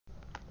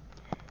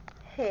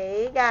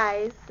Hey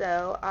guys,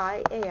 so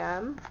I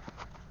am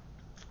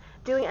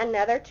doing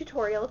another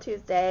tutorial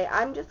Tuesday.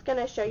 I'm just going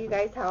to show you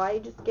guys how I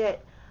just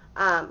get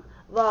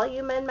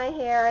volume in my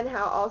hair and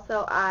how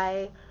also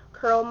I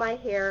curl my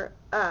hair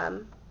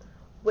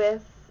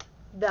with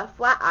the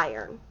flat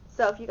iron.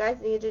 So if you guys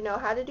need to know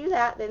how to do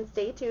that, then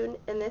stay tuned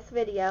in this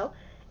video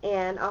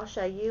and I'll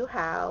show you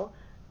how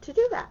to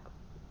do that.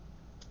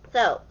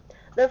 So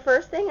the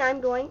first thing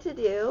I'm going to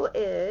do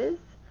is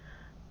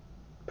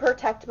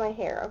protect my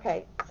hair.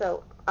 Okay,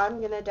 so I'm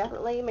going to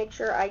definitely make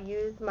sure I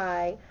use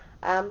my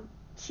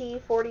Chi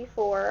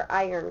 44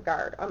 iron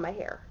guard on my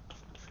hair.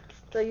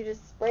 So you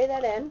just spray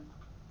that in.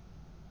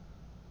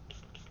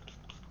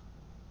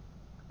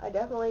 I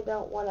definitely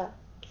don't want to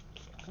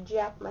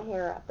jack my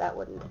hair up. That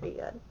wouldn't be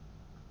good.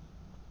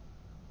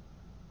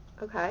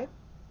 Okay.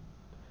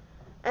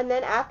 And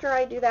then after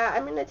I do that,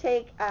 I'm going to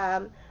take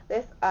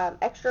this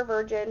extra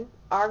virgin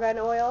argan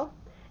oil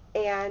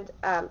and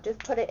just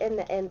put it in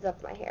the ends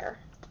of my hair.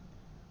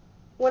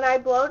 When I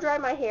blow dry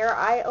my hair,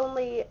 I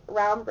only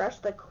round brush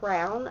the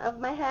crown of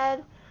my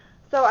head.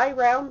 So I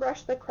round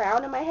brush the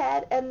crown of my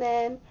head, and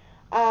then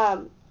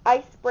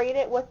I sprayed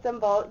it with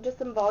just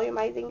some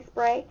volumizing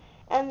spray,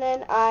 and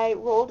then I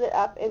rolled it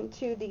up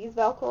into these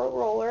Velcro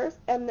rollers,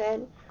 and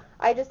then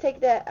I just take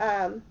the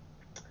and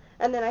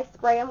then I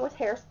spray them with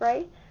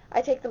hairspray.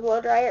 I take the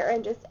blow dryer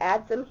and just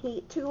add some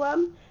heat to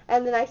them,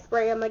 and then I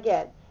spray them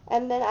again.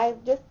 And then I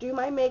just do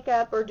my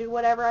makeup or do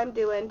whatever I'm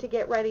doing to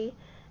get ready.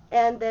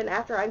 And then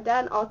after I'm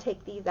done, I'll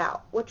take these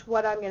out, which is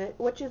what I'm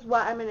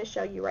gonna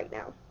show you right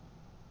now.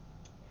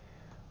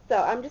 So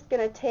I'm just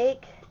gonna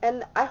take,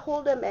 and I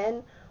hold them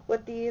in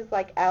with these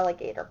like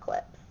alligator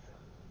clips,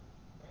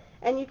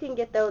 and you can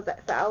get those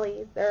at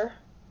Sally's. They're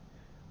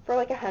for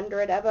like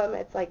 100 of them.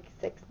 It's like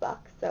 $6,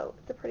 so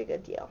it's a pretty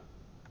good deal.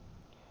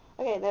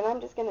 Okay, then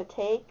I'm just gonna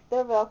take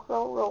the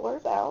Velcro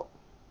rollers out.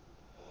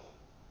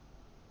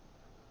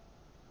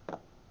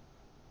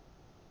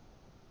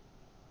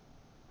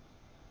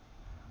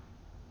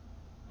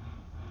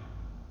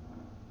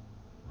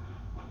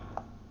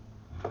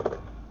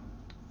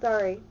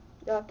 Sorry,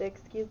 you'll have to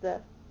excuse the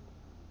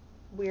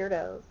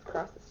weirdos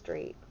across the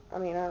street. I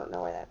mean, I don't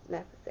know why that's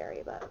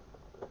necessary, but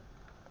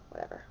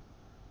whatever.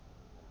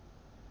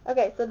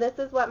 Okay, so this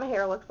is what my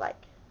hair looks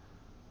like.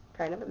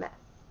 Kind of a mess.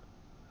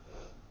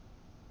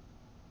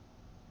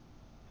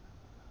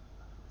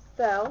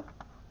 So,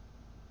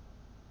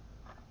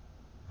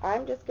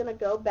 I'm just going to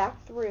go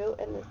back through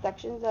in the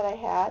sections that I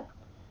had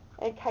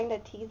and kind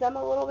of tease them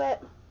a little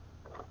bit.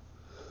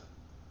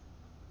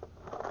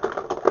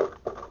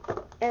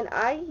 And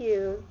I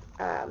use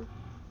the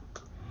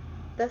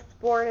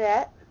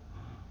Sportet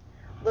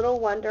Little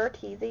Wonder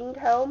teasing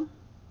comb.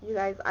 You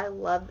guys, I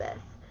love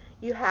this.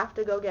 You have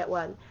to go get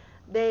one.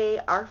 They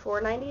are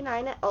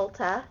 $4.99 at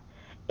Ulta,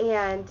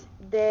 and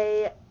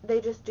they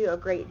just do a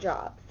great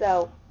job.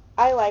 So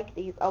I like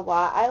these a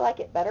lot. I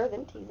like it better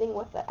than teasing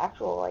with the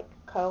actual like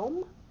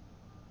comb.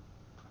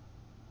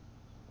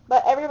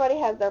 But everybody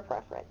has their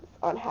preference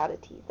on how to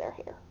tease their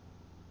hair.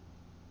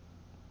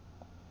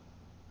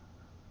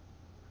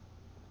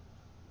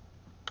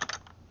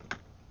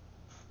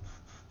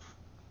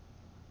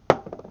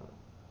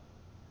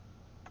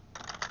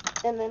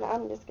 And then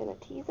I'm just going to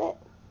tease it.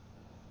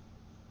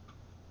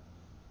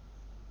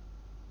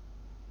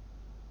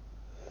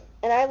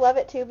 And I love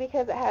it too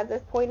because it has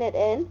this pointed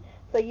end,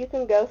 so you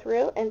can go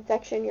through and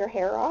section your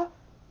hair off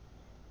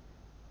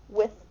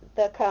with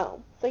the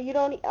comb. So you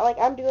don't, like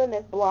I'm doing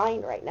this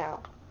blind right now.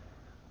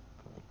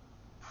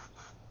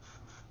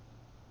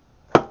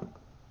 And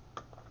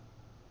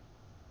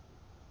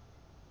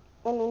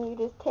then you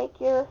just take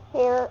your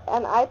hair,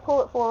 and I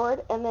pull it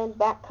forward and then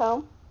back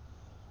comb.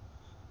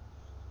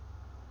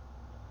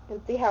 And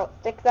see how it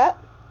sticks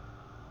up?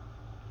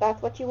 That's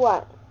what you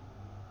want.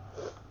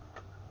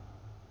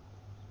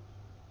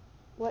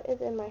 What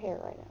is in my hair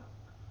right now?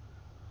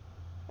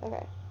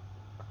 Okay.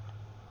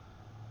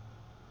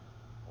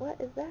 What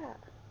is that?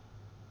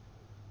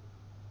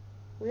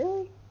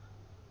 Really?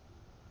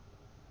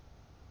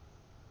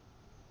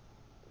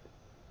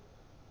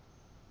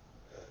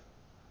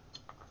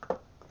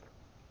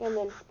 And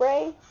then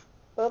spray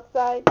both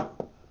sides.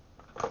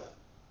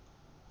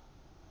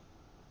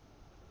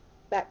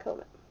 Back comb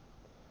it.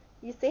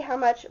 You see how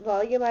much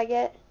volume I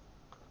get?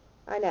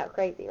 I know,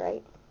 crazy,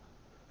 right?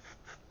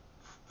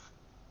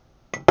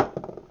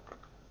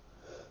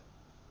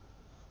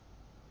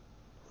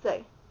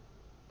 So,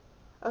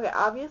 okay,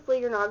 obviously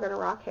you're not going to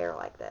rock hair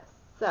like this.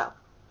 So,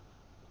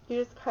 you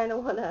just kind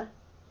of want to,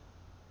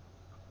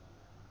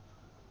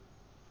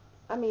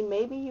 I mean,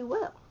 maybe you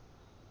will.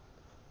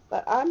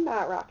 But I'm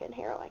not rocking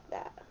hair like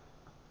that.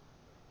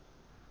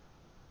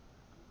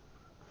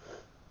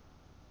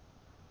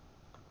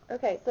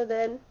 Okay, so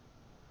then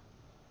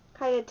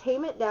kind of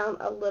tame it down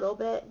a little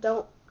bit.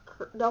 Don't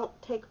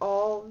take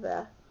all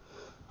the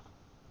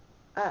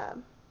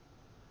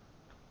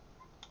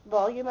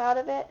volume out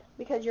of it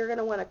because you're going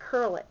to want to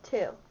curl it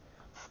too.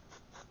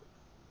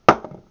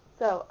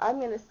 So I'm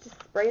going to just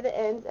spray the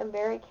ends and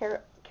very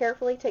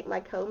carefully take my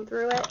comb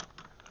through it.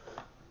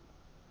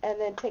 And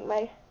then take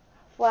my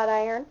flat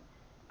iron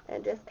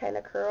and just kind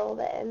of curl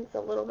the ends a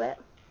little bit,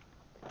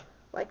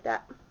 like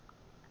that.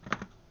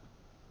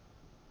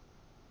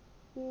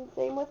 And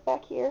same with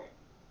back here.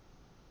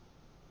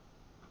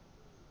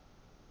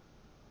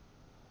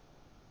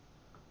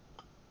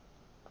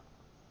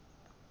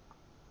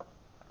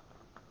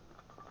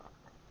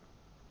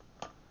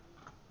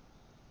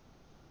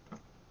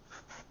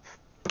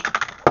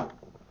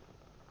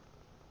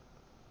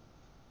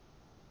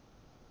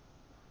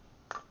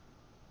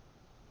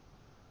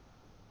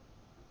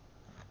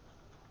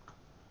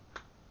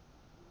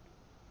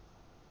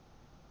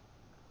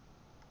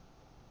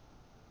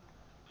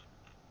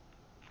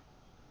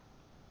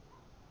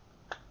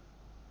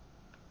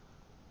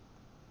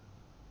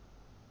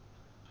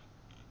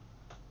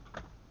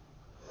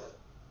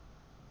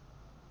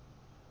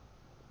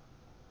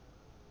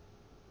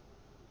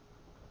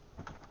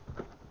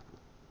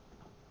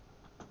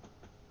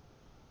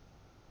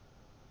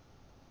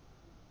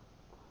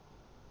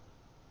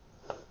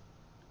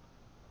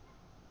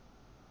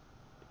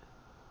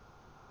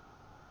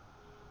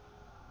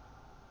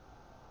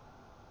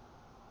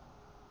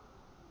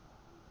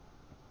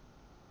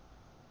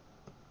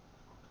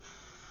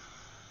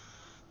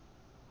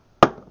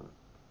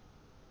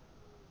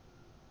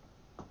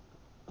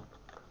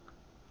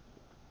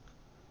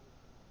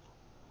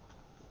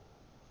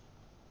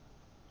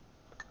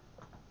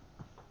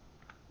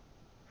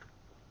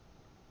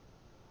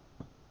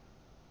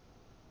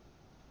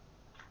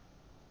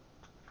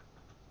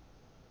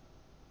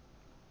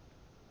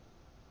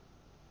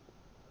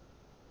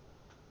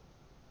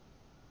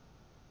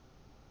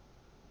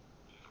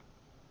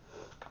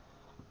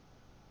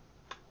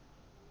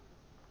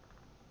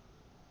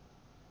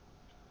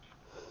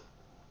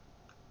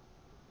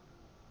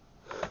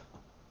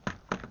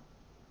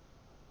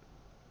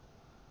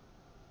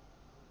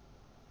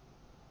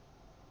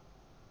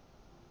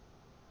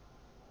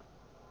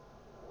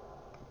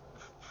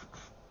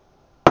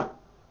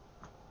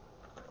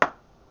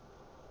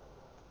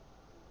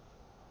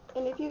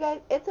 And if you guys,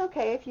 it's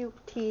okay if you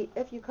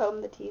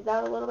comb the teas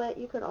out a little bit.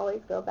 You can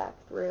always go back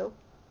through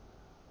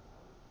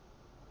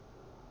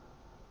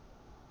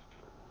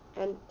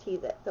and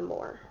tease it some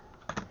more.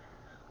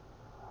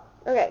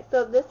 Okay,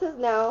 so this is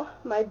now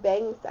my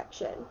bang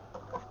section.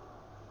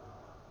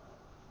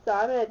 So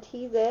I'm going to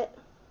tease it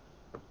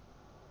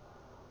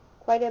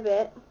quite a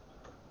bit.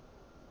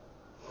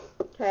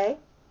 Okay,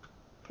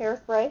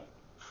 hairspray.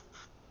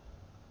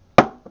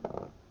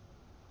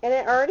 And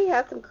it already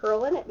has some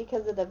curl in it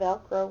because of the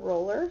Velcro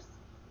rollers.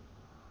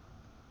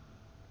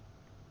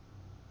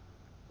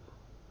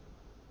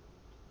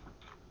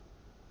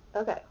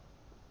 Okay.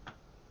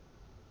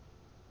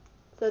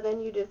 So then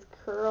you just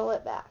curl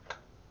it back.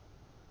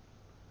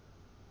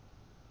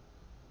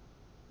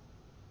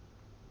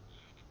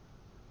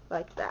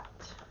 Like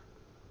that.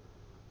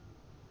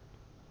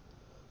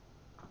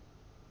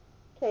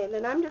 Okay, and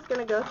then I'm just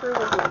going to go through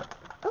with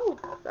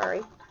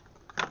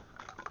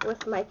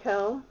with my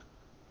comb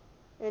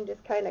and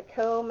just kind of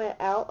comb it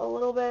out a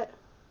little bit.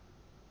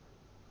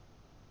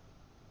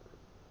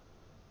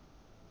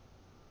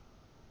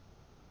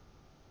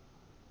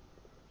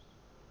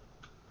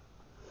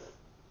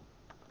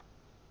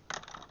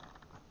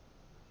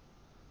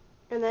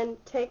 And then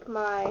take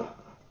my,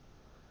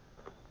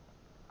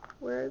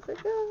 where'd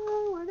it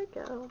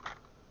go?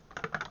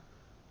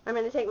 I'm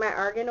going to take my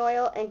argan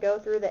oil and go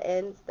through the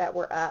ends that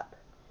were up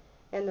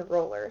and the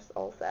rollers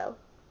also,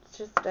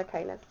 just to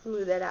kind of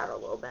smooth it out a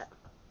little bit.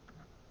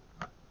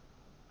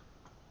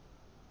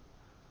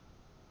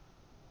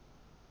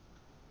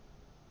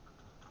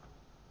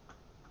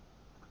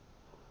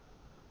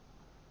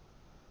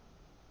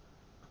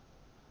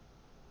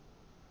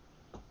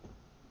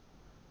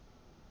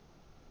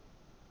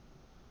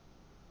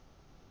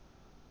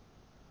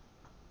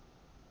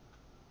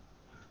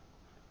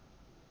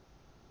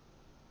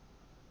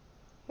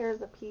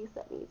 Here's a piece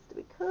that needs to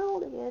be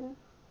curled in.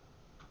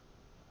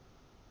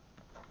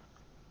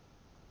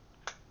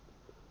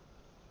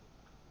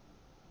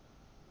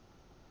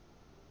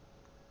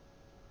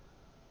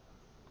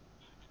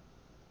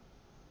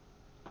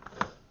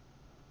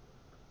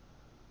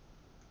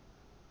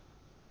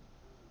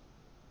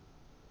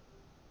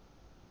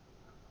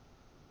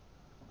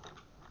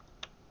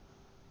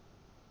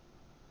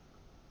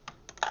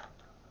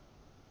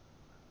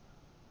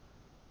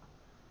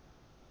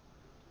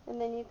 And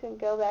then you can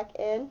go back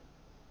in.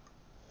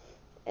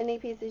 Any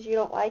pieces you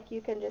don't like, you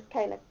can just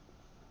kind of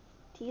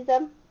tease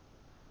them.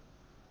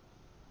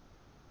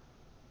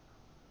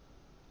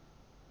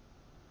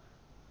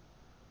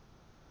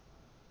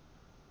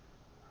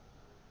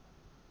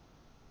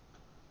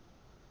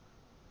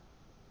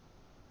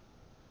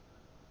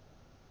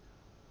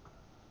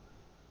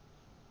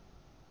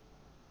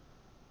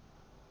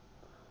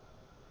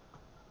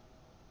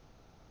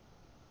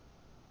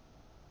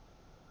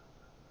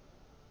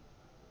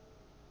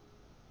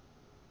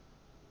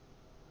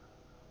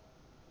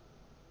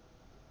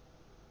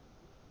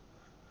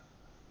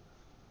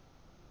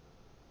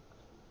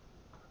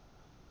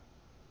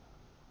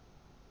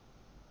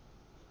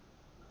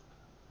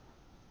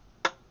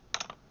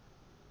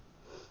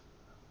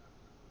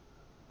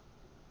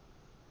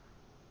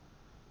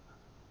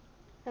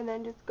 And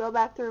then just go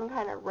back through and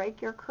kind of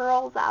rake your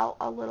curls out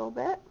a little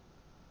bit.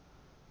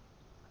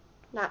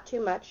 Not too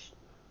much.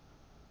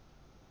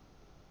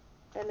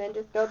 And then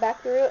just go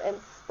back through and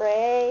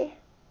spray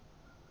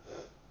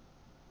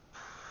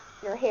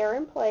your hair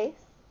in place.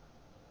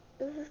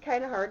 This is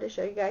kind of hard to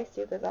show you guys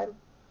too because I'm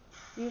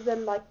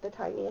using like the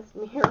tiniest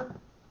mirror.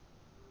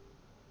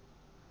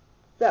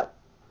 So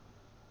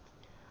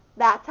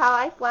that's how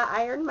I flat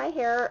iron my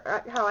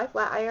hair, how I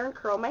flat iron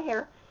curl my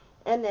hair,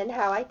 and then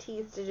how I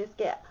tease to just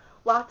get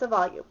lots of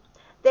volume.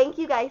 Thank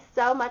you guys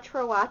so much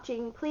for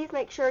watching. Please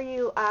make sure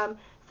you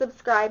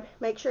subscribe.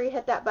 Make sure you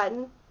hit that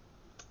button.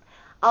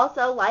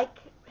 Also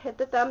hit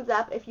the thumbs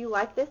up if you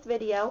like this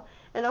video,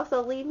 and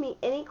also leave me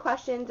any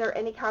questions or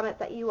any comments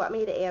that you want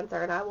me to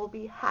answer, and I will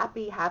be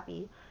happy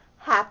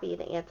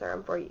to answer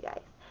them for you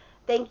guys.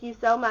 Thank you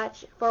so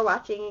much for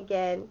watching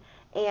again,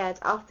 and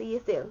I'll see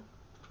you soon.